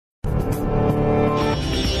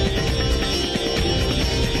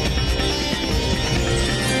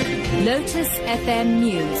Lotus FM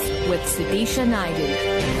News with SUDISHA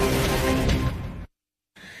Naidu.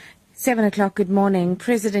 7 o'clock, good morning.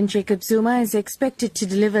 President Jacob Zuma is expected to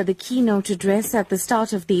deliver the keynote address at the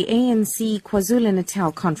start of the ANC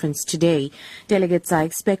KwaZulu-Natal conference today. Delegates are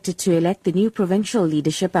expected to elect the new provincial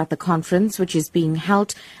leadership at the conference, which is being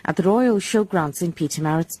held at the Royal Showgrounds in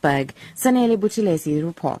Pietermaritzburg. Sanele Buthelezi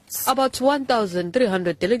reports. About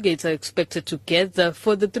 1,300 delegates are expected to gather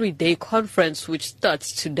for the three-day conference, which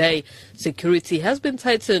starts today. Security has been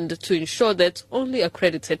tightened to ensure that only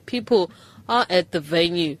accredited people are at the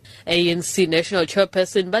venue. ANC National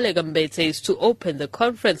Chairperson Baleka Mbete is to open the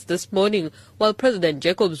conference this morning, while President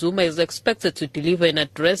Jacob Zuma is expected to deliver an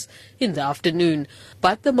address in the afternoon.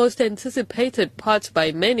 But the most anticipated part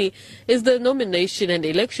by many is the nomination and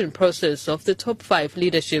election process of the top five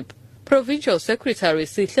leadership. Provincial Secretary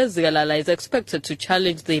Sihle Zikalala is expected to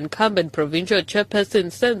challenge the incumbent provincial chairperson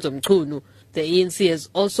Senzo Mchunu. The ANC has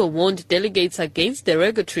also warned delegates against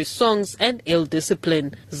derogatory songs and ill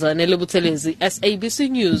discipline. Zanele Buthelezi, SABC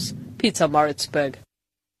News, Pietermaritzburg.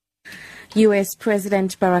 U.S.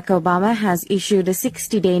 President Barack Obama has issued a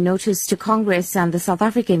 60-day notice to Congress and the South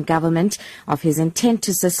African government of his intent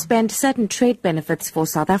to suspend certain trade benefits for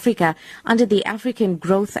South Africa under the African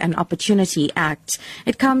Growth and Opportunity Act.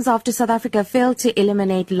 It comes after South Africa failed to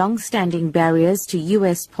eliminate long-standing barriers to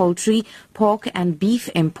U.S. poultry, pork and beef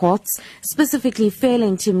imports, specifically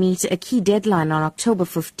failing to meet a key deadline on October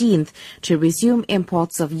 15th to resume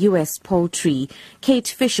imports of U.S. poultry. Kate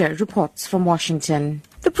Fisher reports from Washington.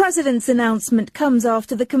 The President's announcement comes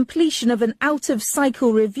after the completion of an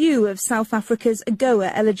out-of-cycle review of South Africa's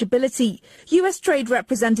AGOA eligibility. U.S. Trade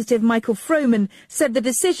Representative Michael Froman said the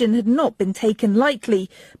decision had not been taken lightly,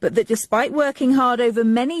 but that despite working hard over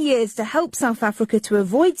many years to help South Africa to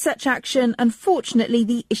avoid such action, unfortunately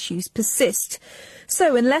the issues persist.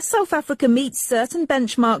 So unless South Africa meets certain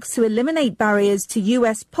benchmarks to eliminate barriers to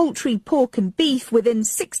U.S. poultry, pork and beef within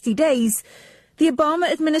 60 days, the Obama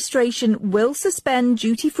administration will suspend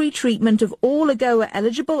duty-free treatment of all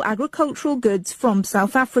AGOA-eligible agricultural goods from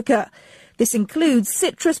South Africa. This includes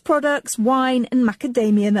citrus products, wine and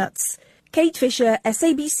macadamia nuts. Kate Fisher,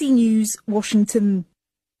 SABC News, Washington.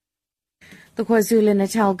 The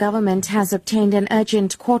KwaZulu-Natal government has obtained an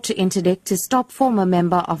urgent court interdict to stop former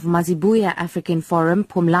member of Mazibuye African Forum,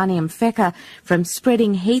 Phumlani Mfeka, from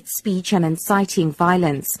spreading hate speech and inciting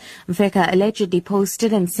violence. Mfeka allegedly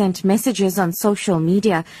posted and sent messages on social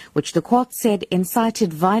media, which the court said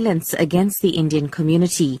incited violence against the Indian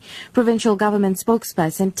community. Provincial government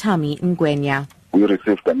spokesperson Tami Ngwenya. We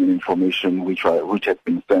received information which had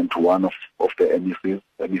been sent to one of the MECs,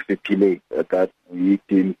 MEC Pile, that we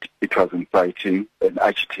deemed it was inciting and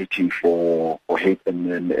agitating for hate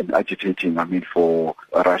and agitating, for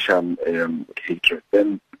racial hatred.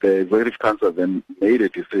 Then the Executive Council then made a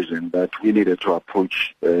decision that we needed to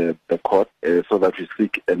approach the court so that we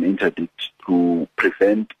seek an interdict to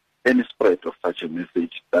prevent any spread of such a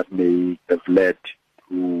message that may have led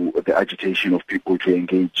to the agitation of people to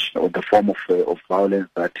engage or the form of violence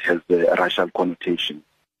that has a racial connotation.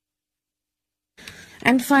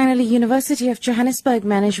 And finally, University of Johannesburg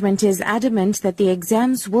management is adamant that the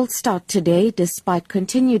exams will start today despite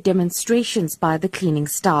continued demonstrations by the cleaning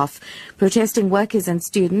staff. Protesting workers and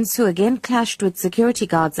students who again clashed with security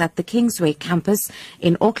guards at the Kingsway campus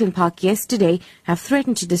in Auckland Park yesterday have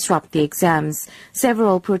threatened to disrupt the exams.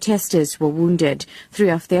 Several protesters were wounded. 3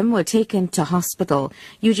 of them were taken to hospital.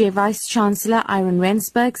 UJ Vice-Chancellor Iron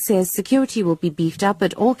Rensburg says security will be beefed up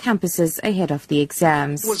at all campuses ahead of the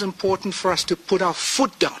exams. It was important for us to put our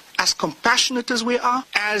foot down, as compassionate as we are,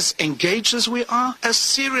 as engaged as we are, as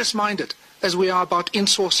serious-minded as we are about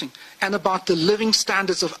insourcing and about the living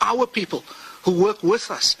standards of our people who work with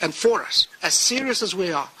us and for us. As serious as we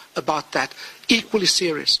are about that, equally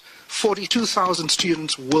serious, 42,000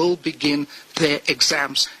 students will begin their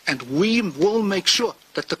exams, and we will make sure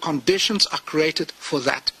that the conditions are created for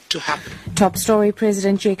that to happen. Top story: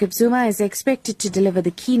 President Jacob Zuma is expected to deliver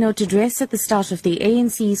the keynote address at the start of the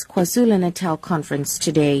ANC's KwaZulu-Natal conference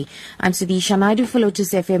today. I'm SUDISHA Naidu for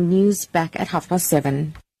Lotus FM News, back at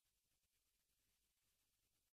 7:30.